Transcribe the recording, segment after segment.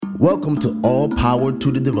Welcome to All Power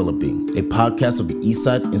to the Developing, a podcast of the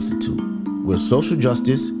Eastside Institute, where social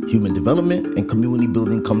justice, human development, and community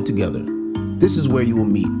building come together. This is where you will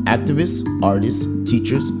meet activists, artists,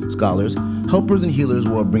 teachers, scholars, helpers, and healers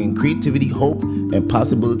who are bringing creativity, hope, and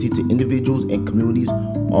possibility to individuals and communities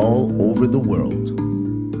all over the world.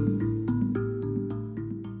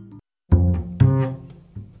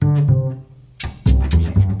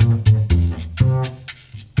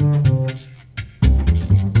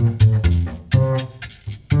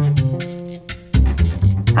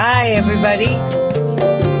 Hi, everybody.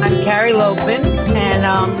 I'm Carrie Lopin, and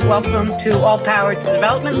welcome to All Power to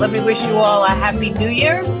Development. Let me wish you all a Happy New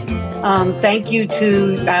Year. Thank you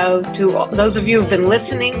to those of you who've been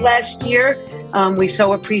listening last year. We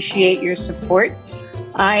so appreciate your support.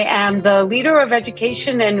 I am the leader of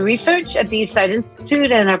education and research at the Eastside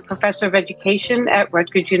Institute and a professor of education at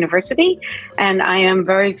Rutgers University. And I am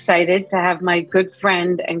very excited to have my good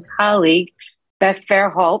friend and colleague, Beth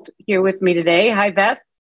Fairholt, here with me today. Hi, Beth.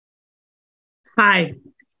 Hi.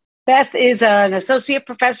 Beth is an associate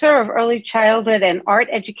professor of early childhood and art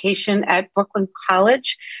education at Brooklyn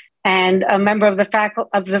College and a member of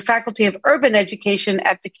the Faculty of Urban Education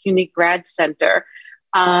at the CUNY Grad Center.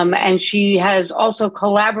 And she has also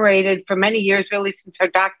collaborated for many years, really since her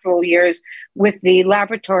doctoral years, with the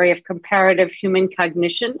Laboratory of Comparative Human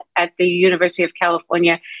Cognition at the University of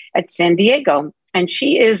California at San Diego. And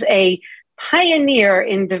she is a pioneer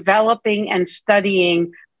in developing and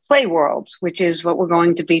studying play worlds, which is what we're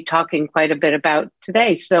going to be talking quite a bit about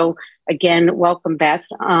today. So again, welcome, Beth.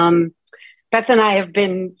 Beth and I have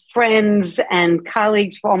been friends and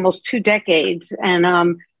colleagues for almost 2 decades.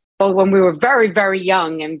 And both when we were very, very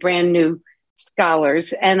young and brand new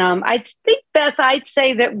scholars. And I think, Beth, I'd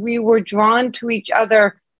say that we were drawn to each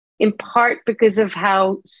other in part because of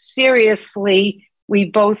how seriously we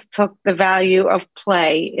both took the value of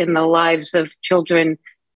play in the lives of children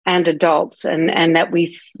and adults, and that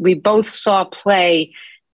we both saw play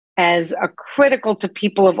as a critical to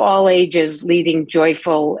people of all ages leading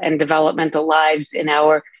joyful and developmental lives in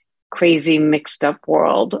our crazy mixed up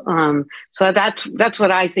world. So that's what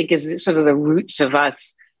I think is sort of the roots of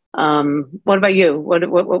us. What about you?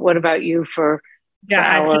 What about you for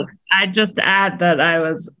I just add that I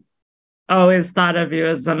was always thought of you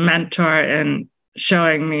as a mentor in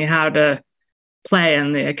showing me how to play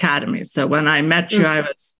in the academy. So when I met you,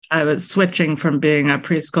 I was switching from being a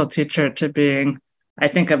preschool teacher to being, I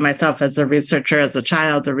think of myself as a researcher as a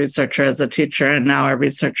child, a researcher as a teacher, and now a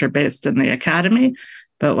researcher based in the academy.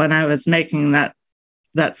 But when I was making that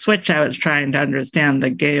switch, I was trying to understand the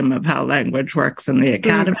game of how language works in the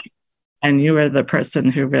academy. And you were the person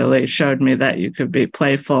who really showed me that you could be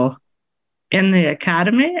playful in the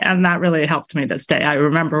academy. And that really helped me to stay. I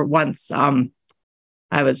remember once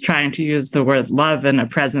I was trying to use the word love in a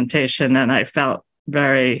presentation, and I felt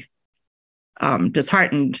very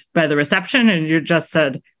disheartened by the reception. And you just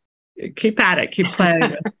said, keep at it, keep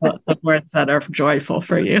playing with the words that are joyful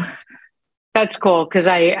for you. That's cool, because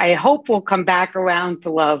I hope we'll come back around to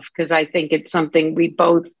love, because I think it's something we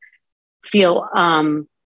both feel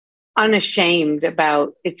unashamed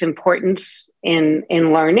about its importance in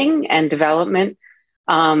learning and development,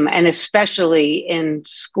 and especially in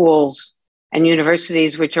schools and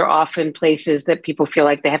universities, which are often places that people feel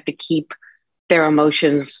like they have to keep their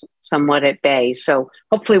emotions somewhat at bay. So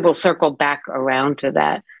hopefully we'll circle back around to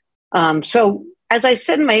that. So as I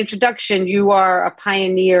said in my introduction, you are a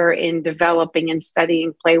pioneer in developing and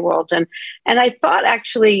studying play worlds. And I thought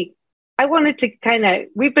actually, I wanted to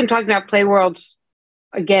we've been talking about play worlds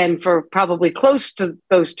again for probably close to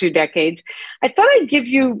those 2 decades. I thought I'd give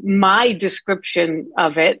you my description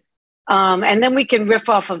of it. And then we can riff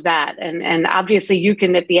off of that. And obviously you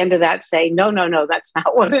can, at the end of that, say, no, that's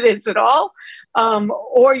not what it is at all.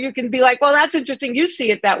 Or you can be like, well, that's interesting. You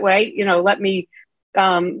see it that way. Let me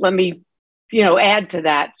add to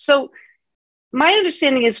that. So my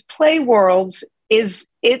understanding is play worlds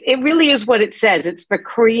it really is what it says. It's the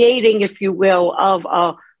creating, if you will, of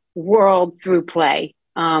a world through play,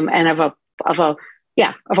 and of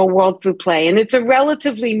a world through play. And it's a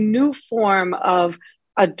relatively new form of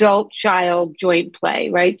adult-child joint play,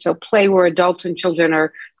 right? So play where adults and children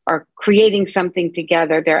are creating something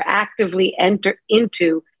together. They're actively enter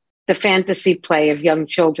into the fantasy play of young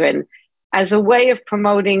children as a way of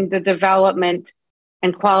promoting the development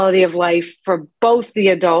and quality of life for both the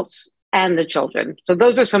adults and the children. So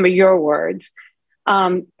those are some of your words.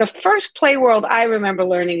 The first play world I remember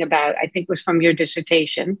learning about, I think, was from your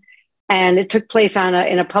dissertation, and it took place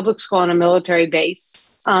in a public school on a military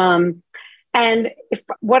base. And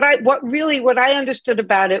what I understood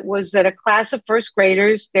about it was that a class of first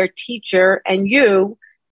graders, their teacher, and you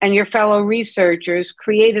and your fellow researchers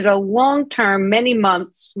created a long-term,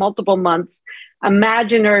 multiple months,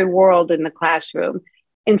 imaginary world in the classroom,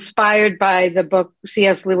 inspired by the book,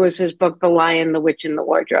 C.S. Lewis's book, The Lion, the Witch, and the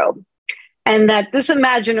Wardrobe. And that this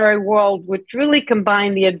imaginary world would really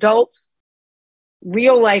combine the adults'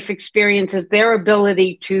 real life experiences, their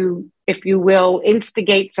ability to, if you will,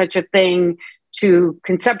 instigate such a thing, to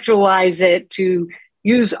conceptualize it, to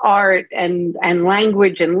use art and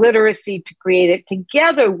language and literacy to create it,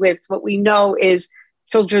 together with what we know is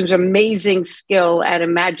children's amazing skill at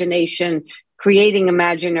imagination, creating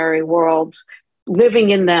imaginary worlds, living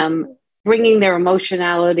in them, bringing their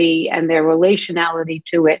emotionality and their relationality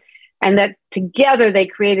to it. And that together they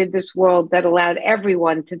created this world that allowed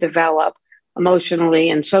everyone to develop emotionally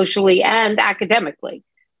and socially and academically.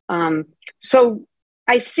 So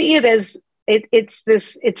I see it as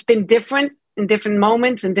it's been different in different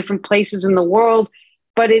moments and different places in the world,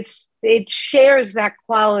 but it shares that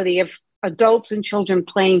quality of adults and children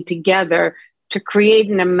playing together to create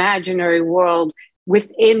an imaginary world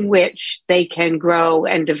within which they can grow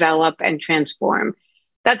and develop and transform.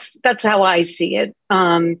 That's how I see it.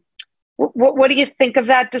 What do you think of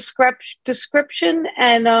that description?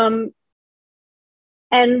 And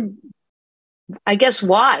I guess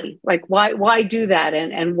why? Like why do that?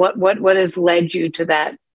 And what has led you to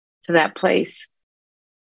that place?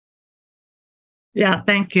 Yeah,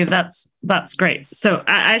 thank you. That's great. So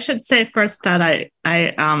I should say first that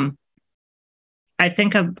I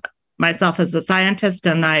think of myself as a scientist,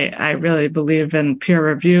 and I really believe in peer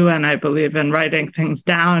review, and I believe in writing things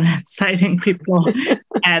down and citing people.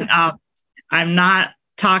 And I'm not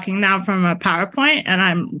talking now from a PowerPoint, and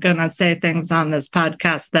I'm going to say things on this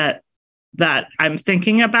podcast that I'm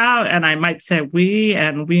thinking about, and I might say we,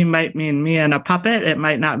 and we might mean me and a puppet. It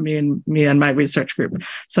might not mean me and my research group.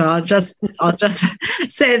 So I'll just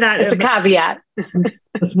say that it's a caveat.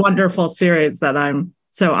 This wonderful series that I'm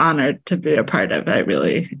so honored to be a part of.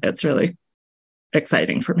 It's really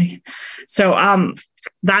exciting for me. So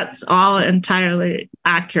that's all entirely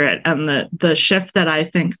accurate. And the shift that I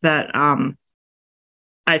think that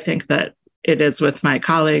it is with my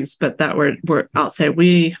colleagues, but that I'll say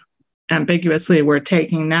we ambiguously we're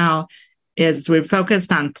taking now is we've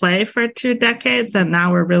focused on play for 2 decades, and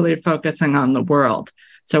now we're really focusing on the world.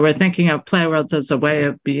 So we're thinking of play worlds as a way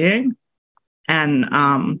of being.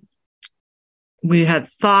 And we had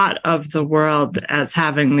thought of the world as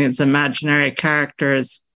having these imaginary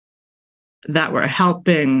characters that were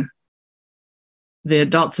helping the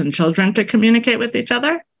adults and children to communicate with each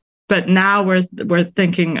other. But now we're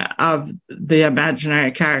thinking of the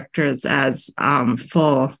imaginary characters as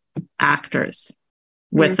full actors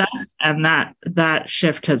with us. And that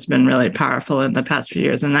shift has been really powerful in the past few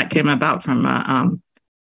years. And that came about from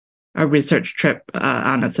a research trip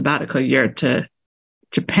on a sabbatical year to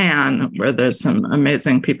Japan, where there's some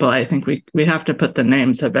amazing people. I think we have to put the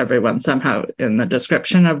names of everyone somehow in the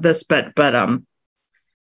description of this, but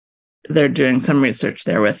they're doing some research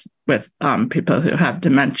there with people who have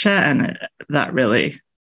dementia, and that really,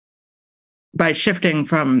 by shifting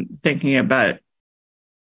from thinking about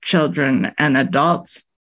children and adults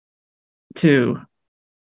to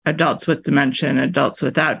adults with dementia and adults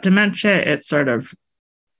without dementia, it sort of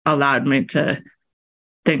allowed me to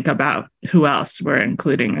think about who else we're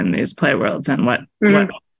including in these play worlds and what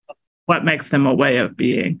makes them a way of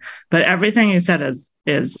being. But everything you said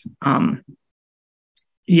is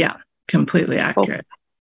completely accurate.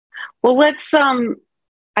 Well, let's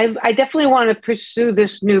I definitely want to pursue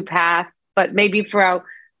this new path, but maybe for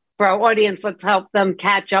our audience, let's help them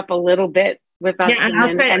catch up a little bit with us.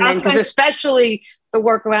 And then because especially the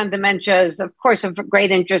work around dementia is, of course, of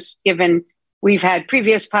great interest, given we've had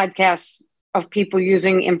previous podcasts of people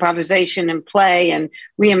using improvisation and play and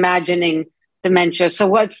reimagining dementia.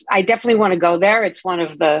 So I definitely want to go there. It's one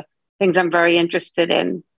of the things I'm very interested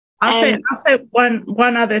in. I'll say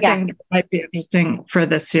one other thing that might be interesting for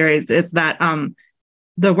this series is that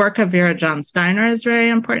the work of Vera John Steiner is very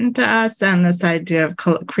important to us, and this idea of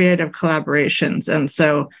creative collaborations. And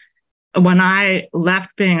so when I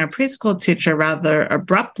left being a preschool teacher rather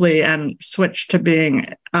abruptly and switched to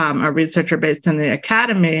being a researcher based in the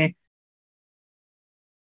academy,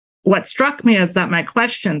 what struck me is that my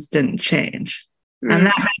questions didn't change. And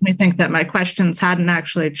that made me think that my questions hadn't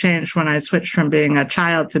actually changed when I switched from being a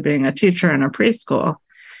child to being a teacher in a preschool.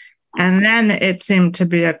 And then it seemed to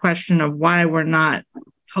be a question of why we're not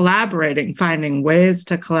collaborating, finding ways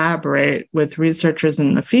to collaborate with researchers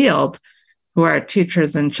in the field who are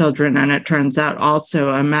teachers and children. And it turns out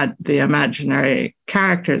also the imaginary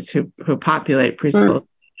characters who populate preschools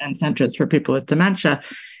and centers for people with dementia.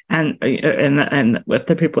 And with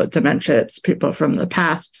the people with dementia, it's people from the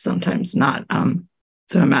past, sometimes not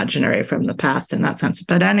so imaginary from the past in that sense.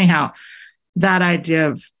 But anyhow, that idea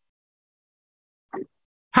of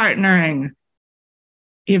partnering,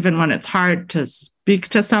 even when it's hard to speak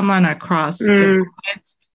to someone across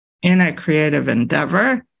divides in a creative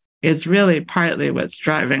endeavor, is really partly what's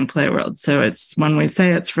driving Playworld. So it's when we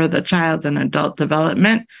say it's for the child and adult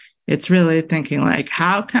development, it's really thinking like,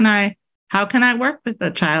 how can I work with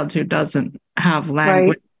a child who doesn't have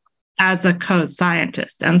language as a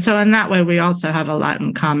co-scientist? And so in that way, we also have a lot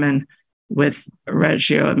in common with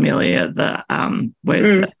Reggio Emilia, the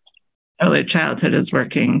ways that early childhood is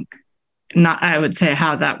working. Not, I would say,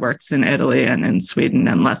 how that works in Italy and in Sweden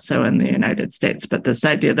and less so in the United States. But this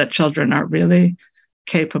idea that children are really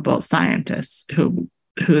capable scientists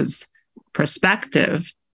whose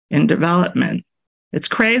perspective in development, it's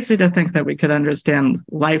crazy to think that we could understand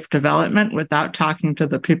life development without talking to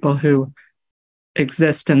the people who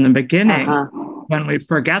exist in the beginning when we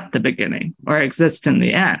forget the beginning, or exist in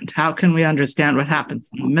the end. How can we understand what happens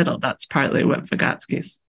in the middle? That's partly what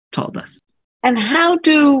Vygotsky's told us. And how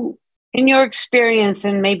do, in your experience,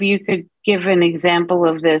 and maybe you could give an example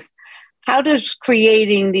of this, how does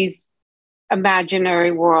creating these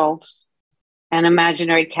imaginary worlds and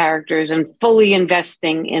imaginary characters and fully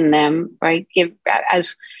investing in them, right, give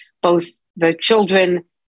as both the children,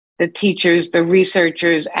 the teachers, the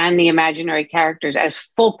researchers, and the imaginary characters as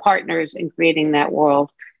full partners in creating that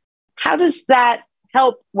world, how does that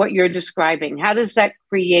help what you're describing? How does that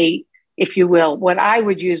create, if you will, what I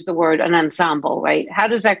would use the word an ensemble, right? How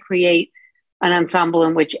does that create an ensemble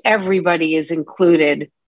in which everybody is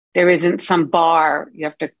included? There isn't some bar you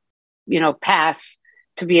have to, pass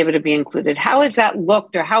to be able to be included. How has that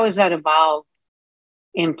looked, or how has that evolved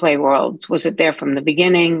in Playworlds? Was it there from the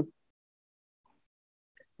beginning?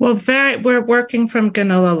 Well, we're working from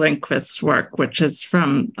Gunilla Lindqvist's work, which is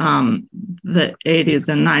from the 80s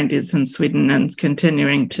and 90s in Sweden and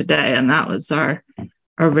continuing today. And that was our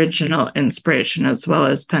original inspiration, as well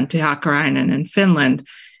as Pentti Hakkarainen in Finland.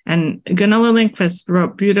 And Gunilla Lindqvist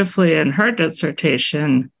wrote beautifully in her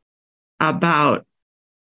dissertation about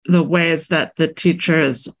the ways that the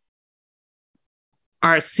teachers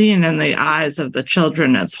are seen in the eyes of the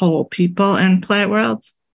children as whole people in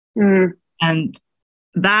Playworlds. And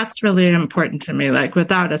that's really important to me, like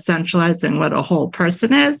without essentializing what a whole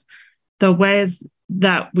person is, the ways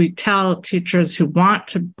that we tell teachers who want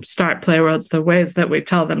to start Playworlds, the ways that we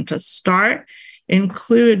tell them to start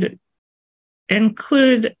include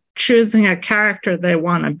choosing a character they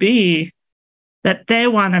want to be, that they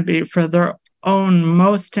want to be for their own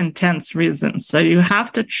most intense reasons. So you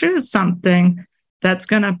have to choose something that's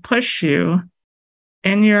going to push you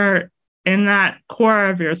in that core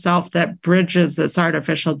of yourself that bridges this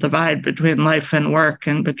artificial divide between life and work,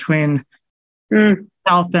 and between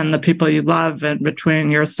self and the people you love, and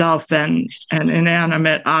between yourself and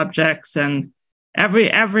inanimate objects, and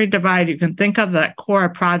every divide you can think of, that core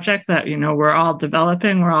project that we're all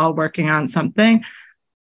developing, we're all working on something.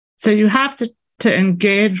 So you have to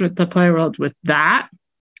engage with the Playworld with that.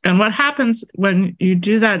 And what happens when you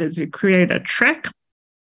do that is you create a trick.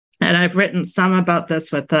 And I've written some about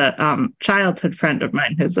this with a childhood friend of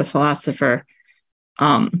mine who's a philosopher,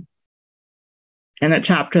 in a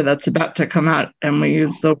chapter that's about to come out. And we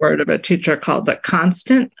use the word of a teacher called the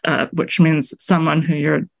constant, which means someone who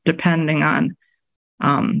you're depending on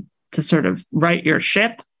to sort of right your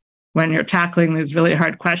ship when you're tackling these really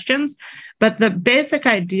hard questions. But the basic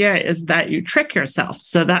idea is that you trick yourself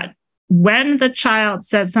so that when the child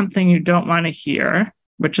says something you don't want to hear,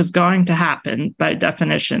 which is going to happen by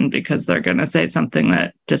definition, because they're going to say something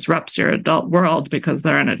that disrupts your adult world because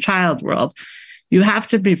they're in a child world, you have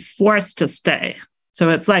to be forced to stay. So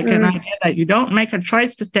it's like an idea that you don't make a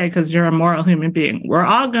choice to stay because you're a moral human being. We're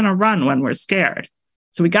all going to run when we're scared.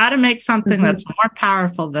 So we got to make something that's more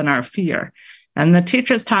powerful than our fear. And the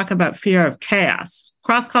teachers talk about fear of chaos.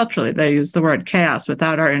 Cross-culturally, they use the word chaos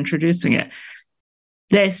without our introducing it.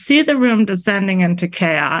 They see the room descending into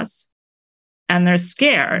chaos, and they're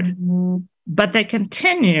scared, but they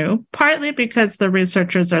continue, partly because the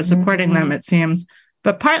researchers are supporting them, it seems,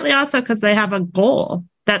 but partly also because they have a goal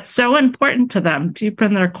that's so important to them deep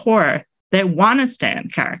in their core. They want to stay in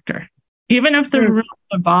character. Even if the room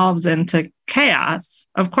evolves into chaos,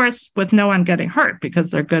 of course, with no one getting hurt because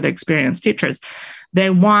they're good, experienced teachers, they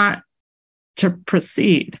want to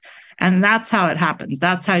proceed. And that's how it happens.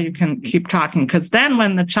 That's how you can keep talking. Because then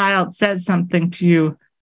when the child says something to you,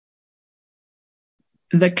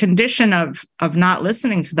 the condition of not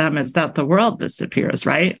listening to them is that the world disappears,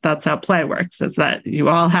 right? That's how play works, is that you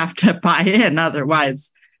all have to buy in.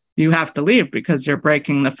 Otherwise, you have to leave because you're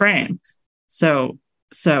breaking the frame. So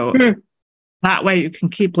that way you can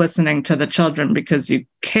keep listening to the children because you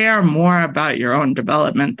care more about your own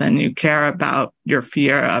development than you care about your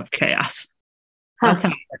fear of chaos. That's how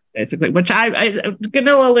it works, basically, which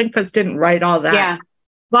Gunilla Lindquist didn't write all that. Yeah.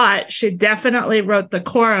 But she definitely wrote the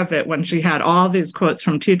core of it when she had all these quotes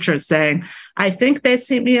from teachers saying, I think they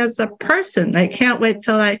see me as a person. They can't wait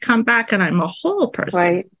till I come back and I'm a whole person.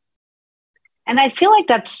 Right. And I feel like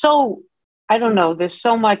that's so, I don't know, there's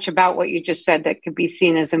so much about what you just said that could be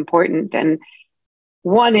seen as important. And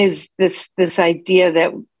one is this idea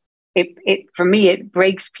that it for me, it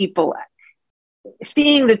breaks people.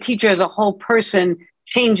 Seeing the teacher as a whole person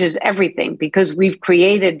changes everything because we've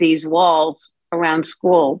created these walls around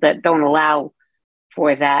school that don't allow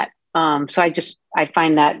for that. So I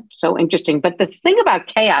find that so interesting. But the thing about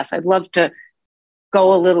chaos, I'd love to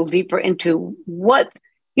go a little deeper into what,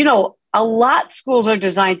 a lot schools are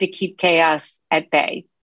designed to keep chaos at bay.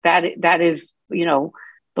 That is,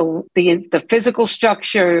 the physical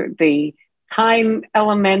structure, the time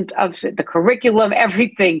element of the curriculum,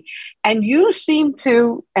 everything. And you seem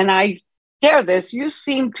to, and I share this, you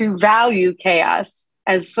seem to value chaos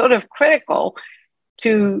as sort of critical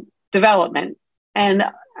to development. And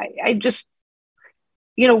I just,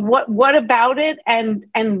 what about it? And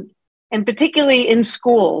particularly in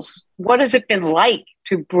schools, what has it been like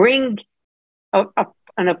to bring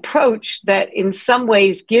an approach that in some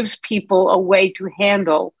ways gives people a way to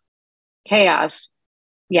handle chaos?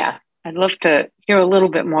 Yeah, I'd love to hear a little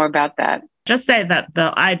bit more about that. Just say that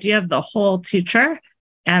the idea of the whole teacher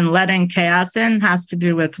and letting chaos in has to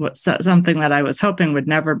do with something that I was hoping would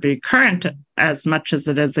never be current as much as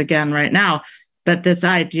it is again right now. But this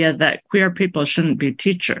idea that queer people shouldn't be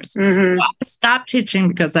teachers. Mm-hmm. So I stopped teaching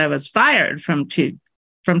because I was fired from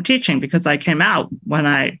teaching because I came out when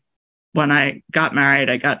I got married.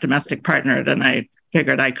 I got domestic partnered, and I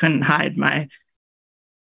figured I couldn't hide my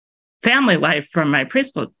family life from my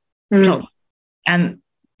preschool children. And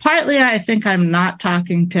partly, I think I'm not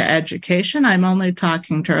talking to education. I'm only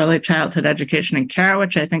talking to early childhood education and care,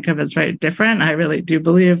 which I think of as very different. I really do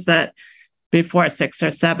believe that before 6 or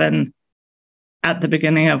 7, at the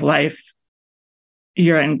beginning of life,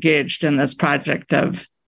 you're engaged in this project of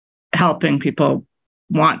helping people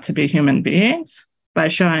want to be human beings by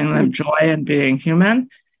showing them joy in being human,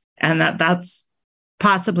 and that's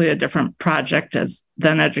possibly a different project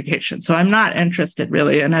than education. So I'm not interested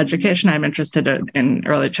really in education. I'm interested in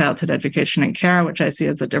early childhood education and care, which I see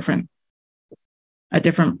as a different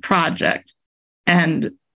project.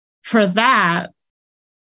 And for that,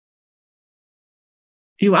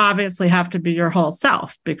 you obviously have to be your whole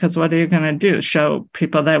self, because what are you going to do? Show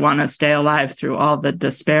people they want to stay alive through all the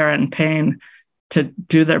despair and pain to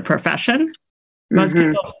do their profession? Most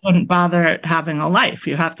people wouldn't bother having a life.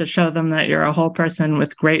 You have to show them that you're a whole person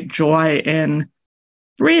with great joy in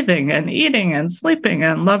breathing and eating and sleeping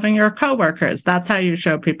and loving your coworkers. That's how you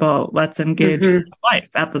show people, let's engage in life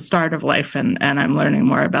at the start of life. And I'm learning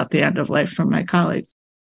more about the end of life from my colleagues.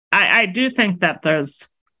 I do think that there's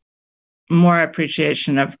more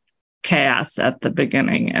appreciation of chaos at the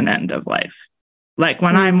beginning and end of life. Like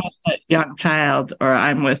when I'm with a young child, or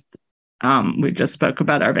I'm with, we just spoke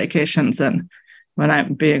about our vacations, and when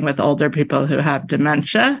I'm being with older people who have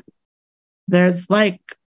dementia, there's a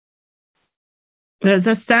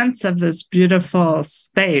sense of this beautiful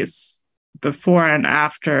space before and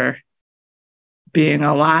after being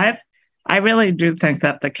alive. I really do think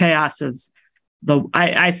that the chaos is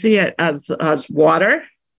I see it as water.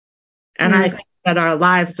 And I think that our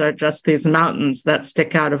lives are just these mountains that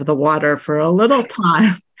stick out of the water for a little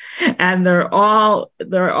time. And they're all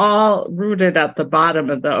rooted at the bottom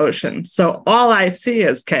of the ocean. So all I see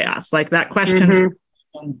is chaos. Like that question,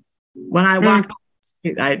 when I walk,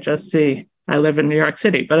 I just see, I live in New York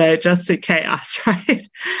City, but I just see chaos, right?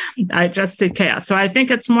 I just see chaos. So I think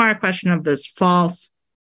it's more a question of this false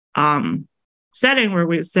setting where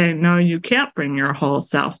we say, no, you can't bring your whole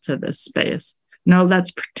self to this space. No, let's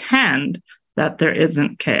pretend that there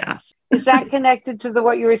isn't chaos. Is that connected to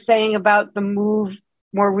what you were saying about the move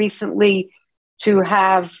more recently to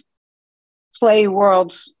have play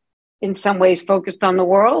worlds in some ways focused on the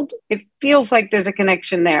world? It feels like there's a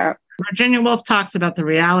connection there. Virginia Woolf talks about the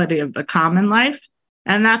reality of the common life.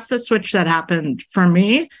 And that's the switch that happened for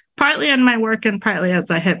me, partly in my work and partly as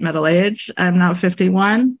I hit middle age. I'm now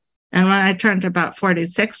 51. And when I turned about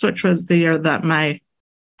 46, which was the year that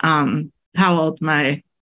how old my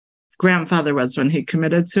grandfather was when he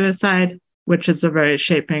committed suicide, which is a very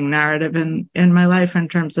shaping narrative in my life in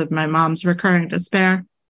terms of my mom's recurring despair.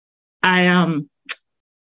 I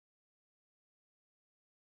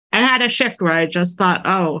had a shift where I just thought,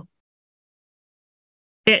 oh,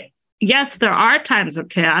 yes, there are times of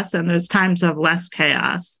chaos and there's times of less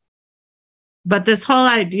chaos. But this whole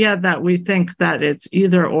idea that we think that it's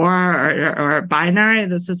either or binary,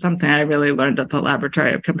 this is something I really learned at the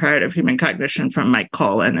Laboratory of Comparative Human Cognition from Mike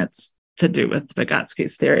Cole, and it's to do with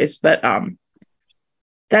Vygotsky's theories. But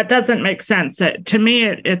that doesn't make sense. To me,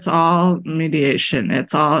 it's all mediation.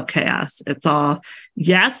 It's all chaos. It's all,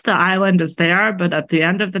 yes, the island is there, but at the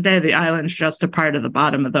end of the day, the island's just a part of the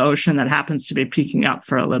bottom of the ocean that happens to be peeking up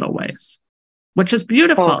for a little ways, which is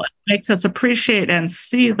beautiful. Oh. It makes us appreciate and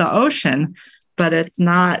see the ocean, but it's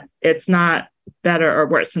not better or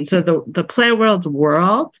worse. And so the Playworld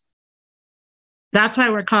world, that's why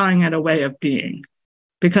we're calling it a way of being.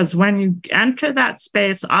 Because when you enter that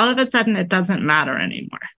space, all of a sudden it doesn't matter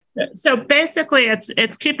anymore. So basically,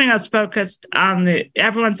 it's keeping us focused on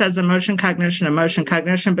everyone says emotion cognition,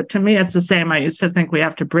 but to me, it's the same. I used to think we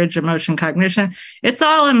have to bridge emotion cognition. It's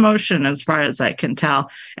all emotion as far as I can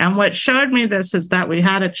tell. And what showed me this is that we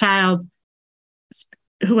had a child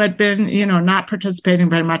who had been, not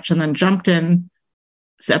participating very much and then jumped in,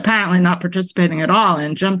 so apparently not participating at all,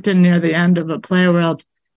 and jumped in near the end of a Playworld,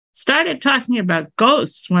 started talking about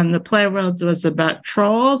ghosts when the Playworld was about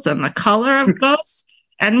trolls and the color of ghosts.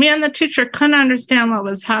 And me and the teacher couldn't understand what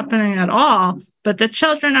was happening at all, but the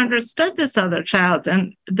children understood this other child.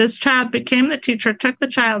 And this child became the teacher, took the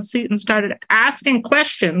child's seat and started asking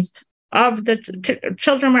questions of the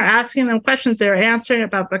children were asking them questions. They were answering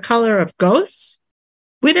about the color of ghosts.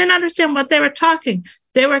 We didn't understand what they were talking.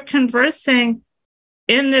 They were conversing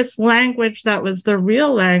in this language that was the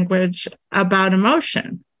real language about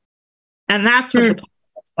emotion. And that's what the play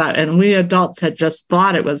was about. And we adults had just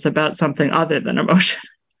thought it was about something other than emotion.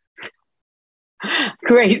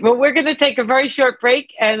 Great. Well, we're going to take a very short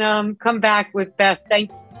break and come back with Beth.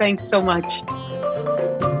 Thanks so much.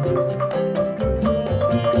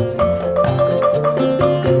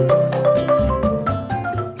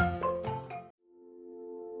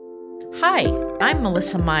 Hi, I'm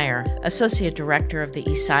Melissa Meyer, Associate Director of the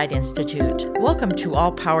Eastside Institute. Welcome to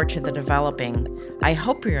All Power to the Developing. I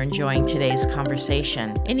hope you're enjoying today's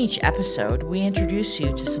conversation. In each episode, we introduce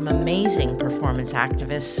you to some amazing performance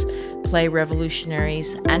activists, play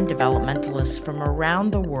revolutionaries, and developmentalists from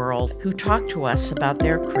around the world who talk to us about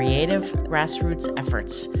their creative grassroots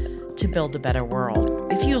efforts to build a better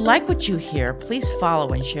world. If you like what you hear, please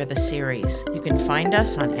follow and share the series. You can find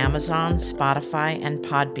us on Amazon, Spotify, and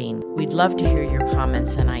Podbean. We'd love to hear your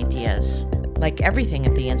comments and ideas. Like everything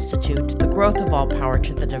at the Institute, the growth of All Power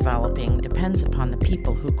to the Developing depends upon the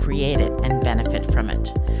people who create it and benefit from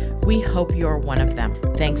it. We hope you're one of them.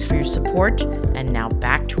 Thanks for your support, and now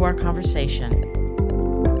back to our conversation.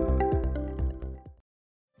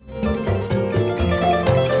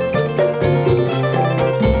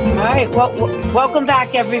 All right, well, welcome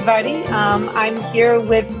back, everybody. I'm here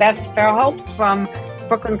with Beth Fairholt from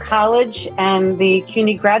Brooklyn College and the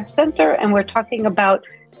CUNY Grad Center, and we're talking about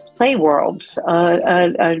Playworlds,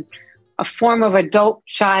 a form of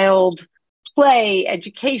adult-child play,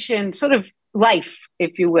 education, sort of life,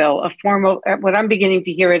 if you will, a form of, what I'm beginning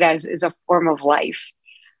to hear it as is a form of life.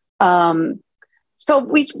 So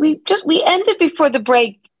we ended before the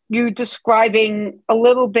break, you describing a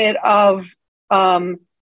little bit of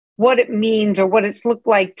what it means or what it's looked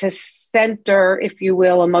like to center, if you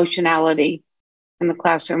will, emotionality in the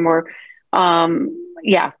classroom, or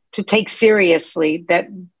to take seriously that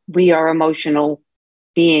we are emotional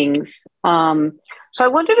beings. So I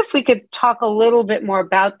wondered if we could talk a little bit more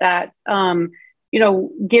about that.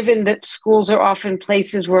 Given that schools are often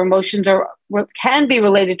places where emotions can be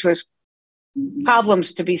related to as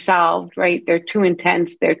problems to be solved, right? They're too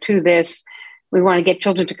intense. They're too this. We want to get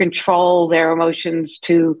children to control their emotions,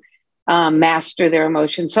 to master their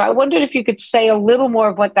emotions. So I wondered if you could say a little more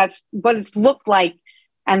of what it's looked like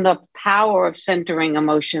and the power of centering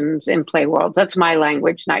emotions in Playworlds. That's my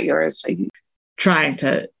language, not yours. Trying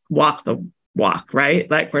to walk the walk, right?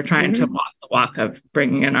 Like we're trying to walk the walk of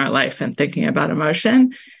bringing in our life and thinking about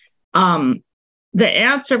emotion. The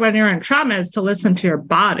answer when you're in trauma is to listen to your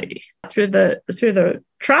body. Through the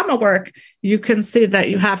trauma work, you can see that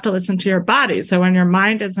you have to listen to your body. So when your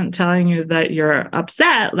mind isn't telling you that you're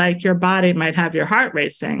upset, like your body might have your heart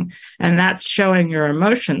racing, and that's showing your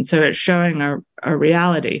emotion. So it's showing a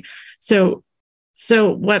reality. So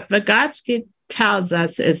what Vygotsky tells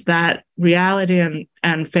us is that reality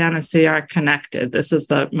and fantasy are connected. This is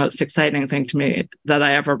the most exciting thing to me that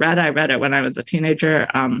I ever read. I read it when I was a teenager.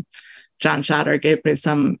 John Shatter gave me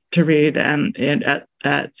some to read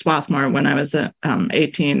at Swarthmore when I was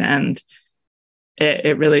 18, and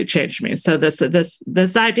it really changed me. So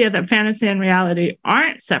this idea that fantasy and reality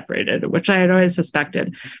aren't separated, which I had always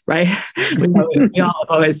suspected, right? we all have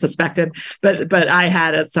always suspected, but I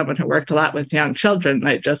had, as someone who worked a lot with young children,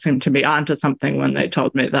 they just seemed to be onto something when they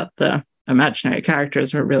told me that the imaginary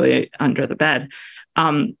characters were really under the bed.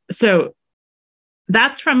 So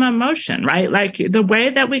that's from emotion, right? Like the way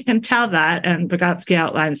that we can tell that, and Vygotsky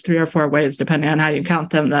outlines 3 or 4 ways, depending on how you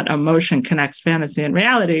count them, that emotion connects fantasy and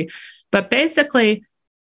reality. But basically,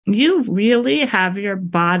 you really have your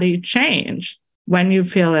body change when you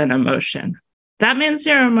feel an emotion. That means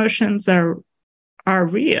your emotions are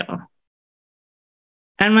real.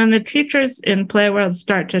 And when the teachers in Playworld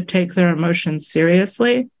start to take their emotions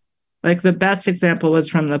seriously, like the best example was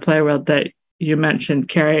from the Playworld that you mentioned,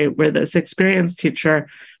 Carrie, where this experienced teacher,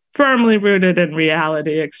 firmly rooted in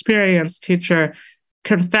reality, experienced teacher,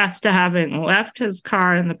 confessed to having left his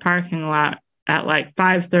car in the parking lot at like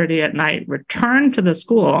 5:30 at night, returned to the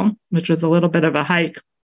school, which was a little bit of a hike,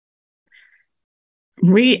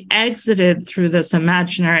 re-exited through this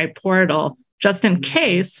imaginary portal just in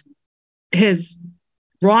case his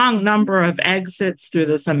wrong number of exits through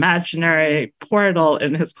this imaginary portal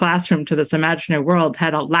in his classroom to this imaginary world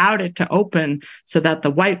had allowed it to open so that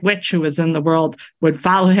the white witch who was in the world would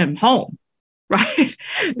follow him home, right?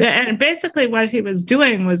 And basically what he was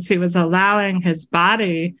doing was he was allowing his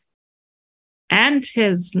body and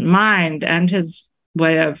his mind and his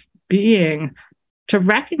way of being to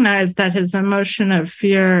recognize that his emotion of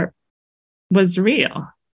fear was real.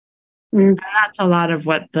 And that's a lot of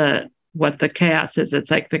what the chaos is. It's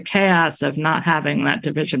like the chaos of not having that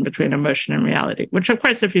division between emotion and reality, which of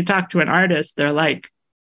course, if you talk to an artist, they're like,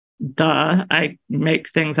 duh, I make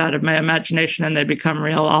things out of my imagination and they become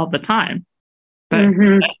real all the time. But I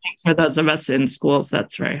think for those of us in schools,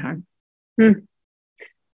 that's very hard.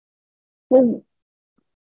 Well,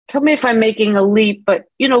 tell me if I'm making a leap, but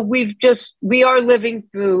we are living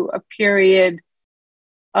through a period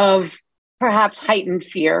of perhaps heightened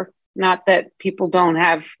fear. Not that people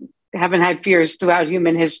haven't had fears throughout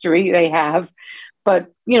human history, they have.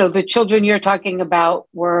 But, the children you're talking about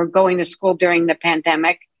were going to school during the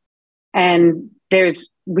pandemic. And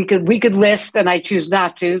we could list, and I choose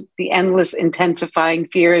not to, the endless intensifying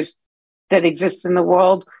fears that exist in the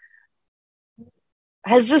world.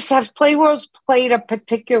 Have Playworlds played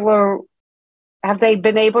have they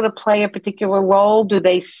been able to play a particular role? Do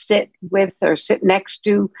they sit with or sit next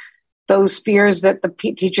to those fears that the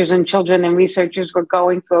teachers and children and researchers were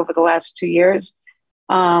going through over the last 2 years?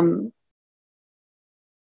 What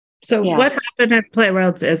happened at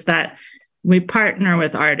Playworlds is that we partner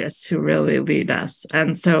with artists who really lead us.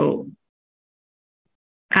 And so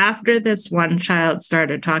after this one child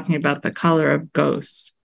started talking about the color of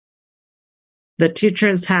ghosts, the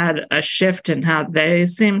teachers had a shift in how they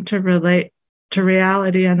seemed to relate to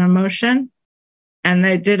reality and emotion. And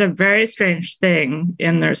they did a very strange thing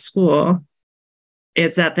in their school,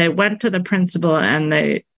 is that they went to the principal and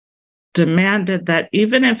they demanded that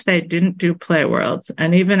even if they didn't do Playworlds,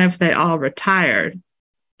 and even if they all retired,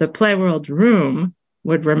 the Playworld room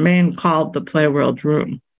would remain called the Playworld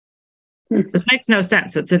room. This makes no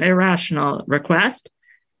sense. It's an irrational request.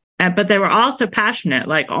 But they were also passionate.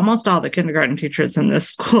 Like almost all the kindergarten teachers in this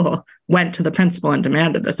school went to the principal and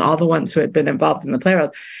demanded this, all the ones who had been involved in the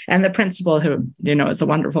Playworld. And the principal, who, is a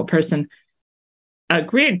wonderful person,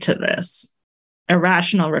 agreed to this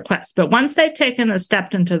irrational request. But once they'd taken a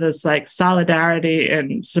step into this like solidarity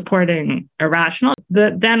and supporting irrational,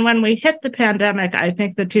 then when we hit the pandemic, I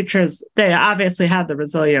think the teachers, they obviously had the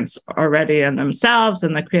resilience already in themselves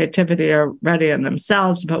and the creativity already in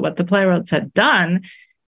themselves. But what the Playworlds had done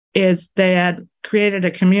is they had created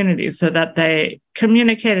a community so that they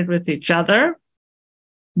communicated with each other.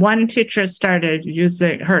 One teacher started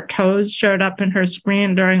using, her toes showed up in her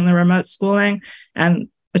screen during the remote schooling, and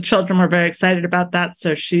the children were very excited about that.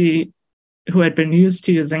 So she, who had been used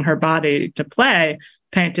to using her body to play,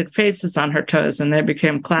 painted faces on her toes, and they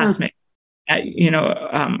became classmates,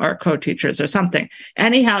 or co-teachers or something.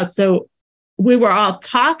 Anyhow, so we were all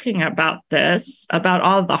talking about this, about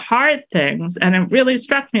all the hard things. And it really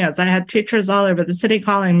struck me as I had teachers all over the city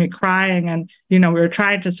calling me crying. And, we were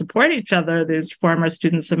trying to support each other, these former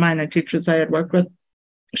students of mine and teachers I had worked with.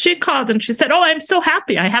 She called and she said, "Oh, I'm so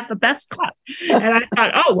happy. I had the best class." And I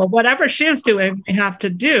thought, oh, well, whatever she's doing, we have to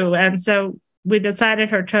do. And so we decided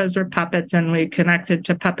her toes were puppets, and we connected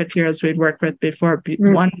to puppeteers we'd worked with before,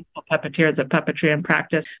 wonderful puppeteers at Puppetry in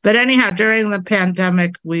Practice. But anyhow, during the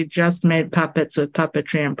pandemic, we just made puppets with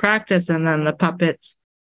Puppetry in Practice, and then the puppets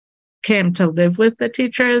came to live with the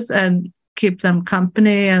teachers and keep them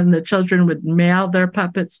company, and the children would mail their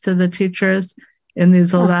puppets to the teachers. in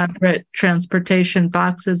these elaborate transportation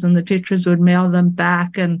boxes, and the teachers would mail them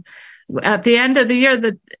back. And at the end of the year,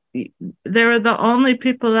 they were the only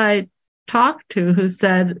people I talked to who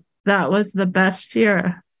said that was the best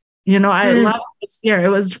year. I love this year. It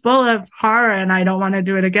was full of horror and I don't want to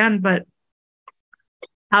do it again, but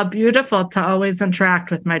how beautiful to always interact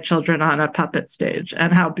with my children on a puppet stage,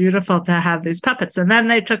 and how beautiful to have these puppets. And then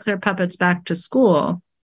they took their puppets back to school.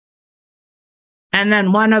 And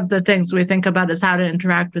then one of the things we think about is how to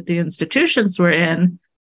interact with the institutions we're in.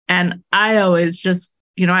 And I always just,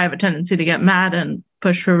 I have a tendency to get mad and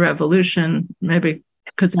push for revolution, maybe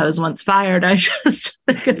because I was once fired. I just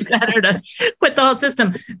think it's better to quit the whole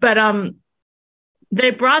system. But they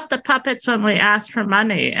brought the puppets when we asked for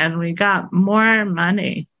money, and we got more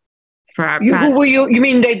money for our project. Who were you? You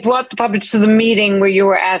mean they brought the puppets to the meeting where you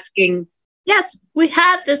were asking? Yes, we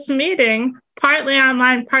had this meeting, partly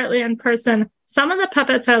online, partly in person. Some of the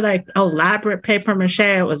puppets are like elaborate paper mache.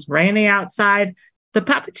 It was raining outside. The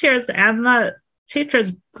puppeteers and the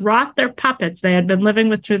teachers brought their puppets they had been living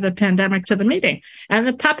with through the pandemic to the meeting. And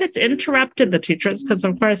the puppets interrupted the teachers because,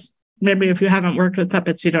 of course, maybe if you haven't worked with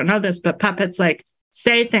puppets, you don't know this, but puppets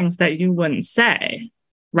say things that you wouldn't say,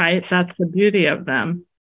 right? That's the beauty of them.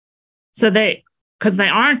 So because they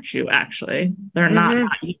aren't you, actually. They're not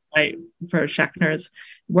you, right? For Schechner's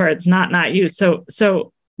words, not you.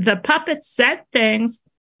 So the puppets said things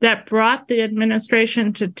that brought the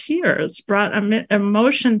administration to tears, brought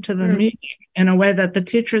emotion to the meeting in a way that the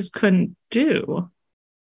teachers couldn't do.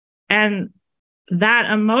 And that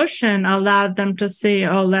emotion allowed them to see,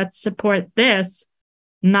 let's support this,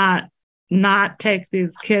 not take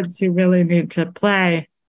these kids who really need to play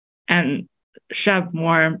and shove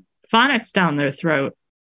more phonics down their throat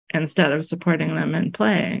instead of supporting them in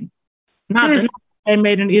playing. Not that they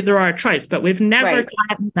made an either-or choice, but we've never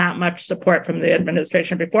gotten that much support from the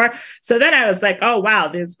administration before. So then I was like, oh, wow,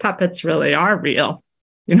 these puppets really are real.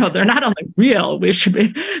 They're not only real, we should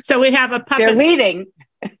be. So we have a puppet. They're leading.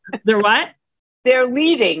 They're what? They're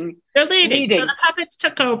leading. So the puppets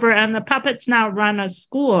took over, and the puppets now run a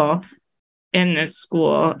school in this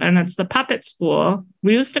school, and it's the puppet school.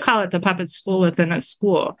 We used to call it the puppet school within a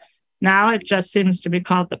school. Now it just seems to be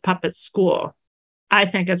called the puppet school. I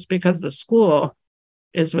think it's because the school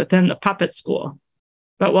is within the puppet school,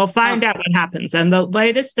 but we'll find out what happens. And the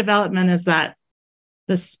latest development is that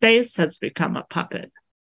the space has become a puppet.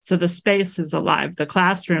 So the space is alive. The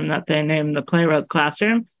classroom that they named the Playworld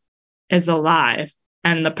classroom is alive,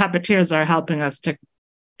 and the puppeteers are helping us to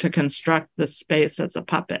construct the space as a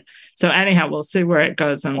puppet. So anyhow, we'll see where it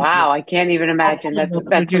goes. And wow, I can't even imagine.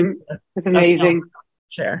 That's amazing.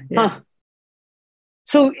 Sure. Yeah. Huh.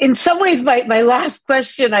 So in some ways, my last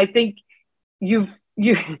question, I think you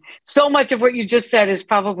so much of what you just said is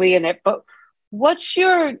probably in it, but what's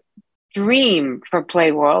your dream for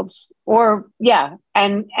Playworlds?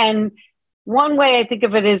 And one way I think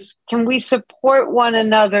of it is, can we support one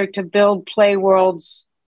another to build Playworlds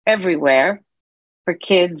everywhere for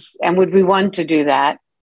kids? And would we want to do that?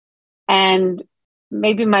 And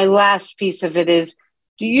maybe my last piece of it is,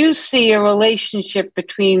 do you see a relationship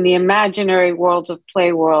between the imaginary worlds of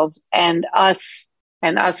Playworlds and us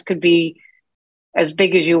could be as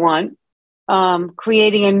big as you want,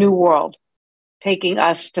 creating a new world, taking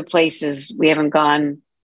us to places we haven't gone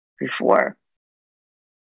before?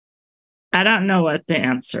 I don't know what the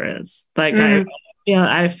answer is.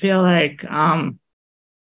 I feel like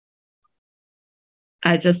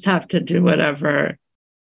I just have to do whatever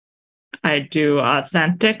I do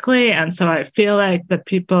authentically. And so I feel like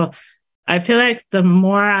the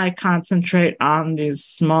more I concentrate on these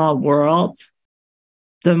small worlds,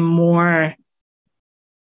 the more,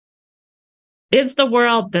 is the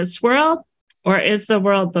world this world, or is the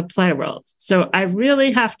world the play world? So I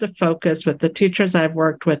really have to focus with the teachers I've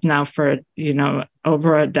worked with now for,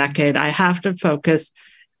 over a decade. I have to focus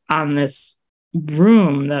on this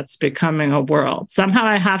room that's becoming a world. Somehow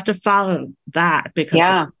I have to follow that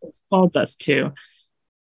because it's told us to.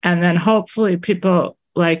 And then hopefully people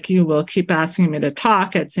like you will keep asking me to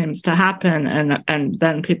talk. It seems to happen. And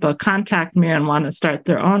then people contact me and want to start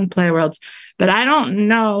their own play worlds. But I don't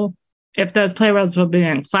know if those play worlds will be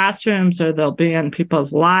in classrooms, or they'll be in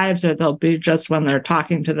people's lives, or they'll be just when they're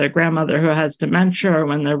talking to their grandmother who has dementia, or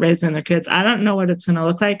when they're raising their kids. I don't know what it's going to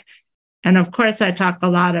look like. And of course, I talk a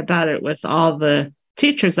lot about it with all the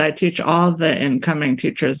teachers. I teach all the incoming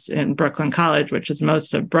teachers in Brooklyn College, which is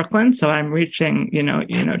most of Brooklyn. So I'm reaching,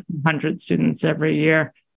 200 students every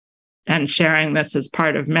year and sharing this as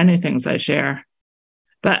part of many things I share.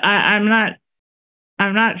 But I'm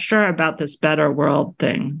not sure about this better world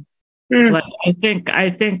thing. Like, I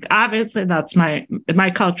think obviously that's my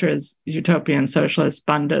culture is utopian, socialist,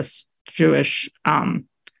 Bundist, Jewish, Tikkun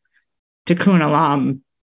Olam,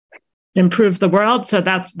 improve the world. So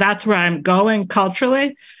that's where I'm going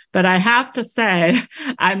culturally. But I have to say,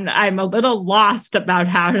 I'm a little lost about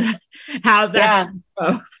how that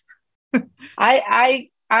goes. I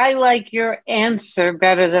like your answer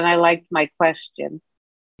better than I liked my question.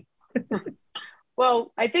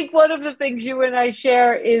 Well, I think one of the things you and I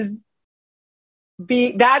share is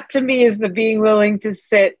that to me is the being willing to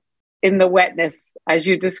sit in the wetness as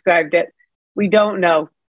you described it. We don't know.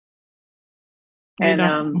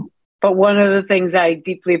 But one of the things I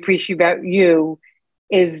deeply appreciate about you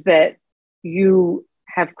is that you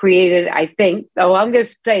have created, I think, I'm going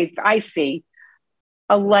to say, I see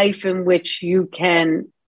a life in which you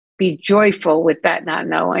can be joyful with that not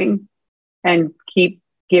knowing and keep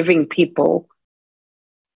giving people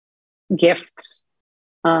gifts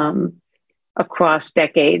across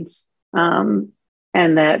decades. And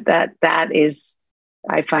that is,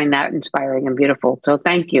 I find that inspiring and beautiful. So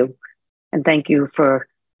thank you. And thank you for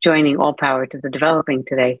joining All Power to the Developing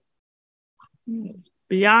today. It's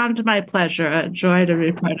beyond my pleasure. A joy to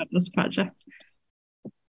be part of this project.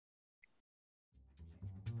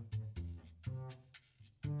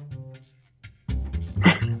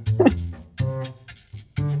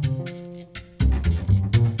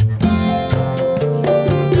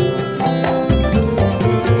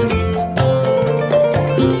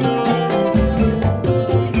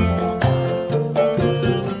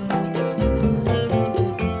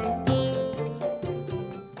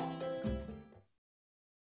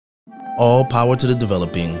 All Power to the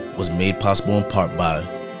Developing was made possible in part by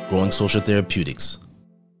Growing Social Therapeutics,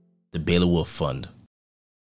 the Baylor Wolf Fund,